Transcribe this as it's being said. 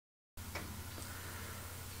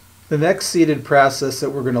The next seeded process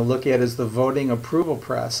that we're going to look at is the voting approval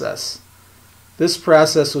process. This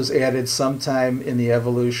process was added sometime in the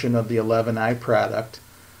evolution of the 11i product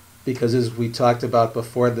because, as we talked about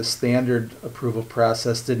before, the standard approval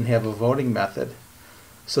process didn't have a voting method.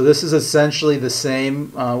 So this is essentially the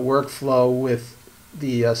same workflow with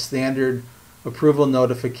the standard approval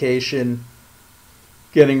notification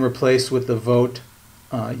getting replaced with the vote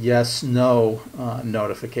yes, no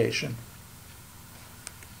notification.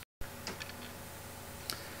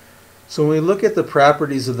 So when we look at the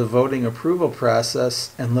properties of the voting approval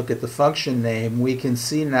process and look at the function name, we can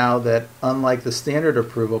see now that unlike the standard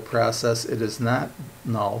approval process, it is not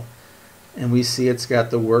null. And we see it's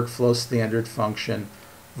got the workflow standard function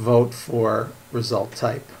vote for result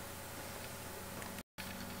type.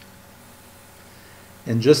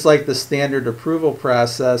 And just like the standard approval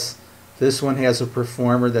process, this one has a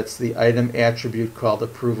performer that's the item attribute called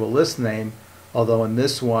approval list name, although in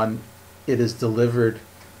this one it is delivered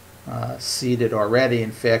seeded already.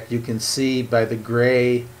 In fact, you can see by the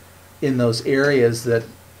gray in those areas that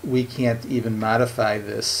we can't even modify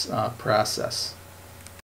this process.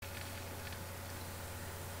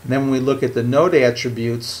 And then when we look at the node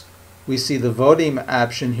attributes, we see the voting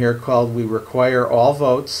option here called we require all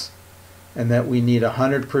votes, and that we need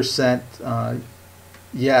 100%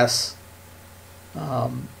 yes,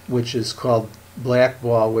 which is called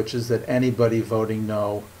blackball, which is that anybody voting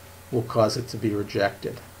no will cause it to be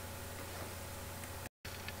rejected.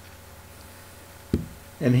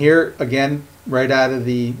 And here, again, right out of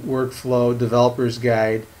the workflow developer's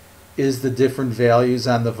guide, is the different values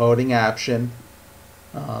on the voting option.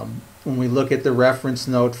 When we look at the reference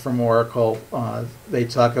note from Oracle, they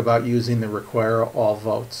talk about using the require all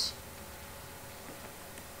votes.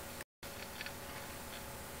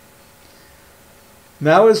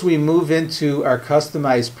 Now as we move into our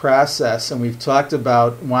customized process, and we've talked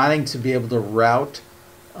about wanting to be able to route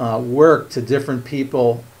work to different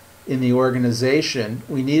people in the organization,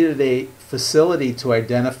 we needed a facility to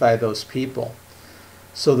identify those people.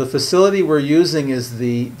 So the facility we're using is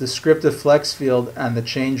the descriptive flex field on the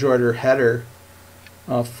change order header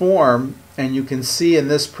form, and you can see in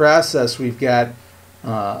this process we've got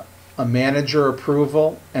a manager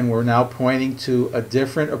approval, and we're now pointing to a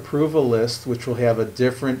different approval list which will have a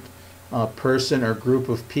different person or group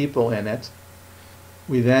of people in it.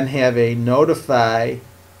 We then have a notify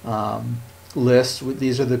list.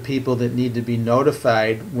 These are the people that need to be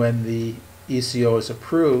notified when the ECO is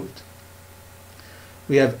approved.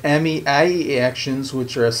 We have MEIE actions,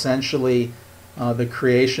 which are essentially the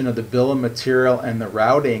creation of the bill of material and the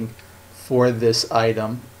routing for this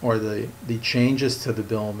item, or the changes to the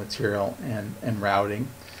bill of material and routing.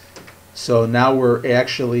 So now we're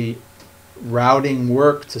actually routing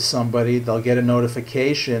work to somebody. They'll get a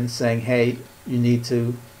notification saying, hey, you need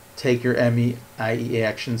to take your MEIE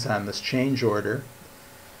actions on this change order.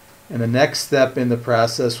 And the next step in the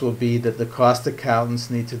process will be that the cost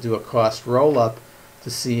accountants need to do a cost roll-up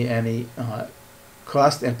to see any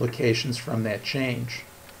cost implications from that change.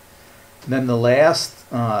 And then the last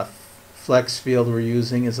flex field we're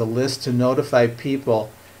using is a list to notify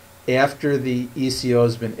people after the ECO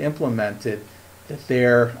has been implemented that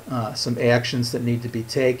there are some actions that need to be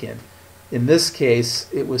taken. In this case,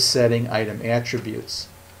 it was setting item attributes.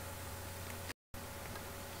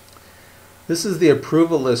 This is the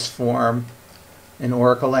approval list form in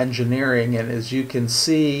Oracle Engineering, and as you can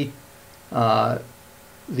see,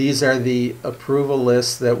 these are the approval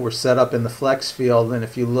lists that were set up in the flex field, and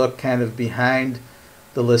if you look kind of behind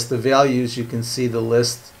the list of values, you can see the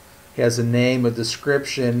list has a name, a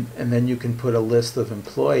description, and then you can put a list of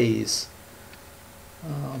employees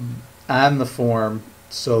on the form,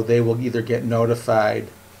 so they will either get notified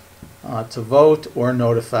to vote or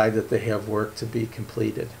notified that they have work to be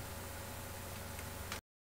completed.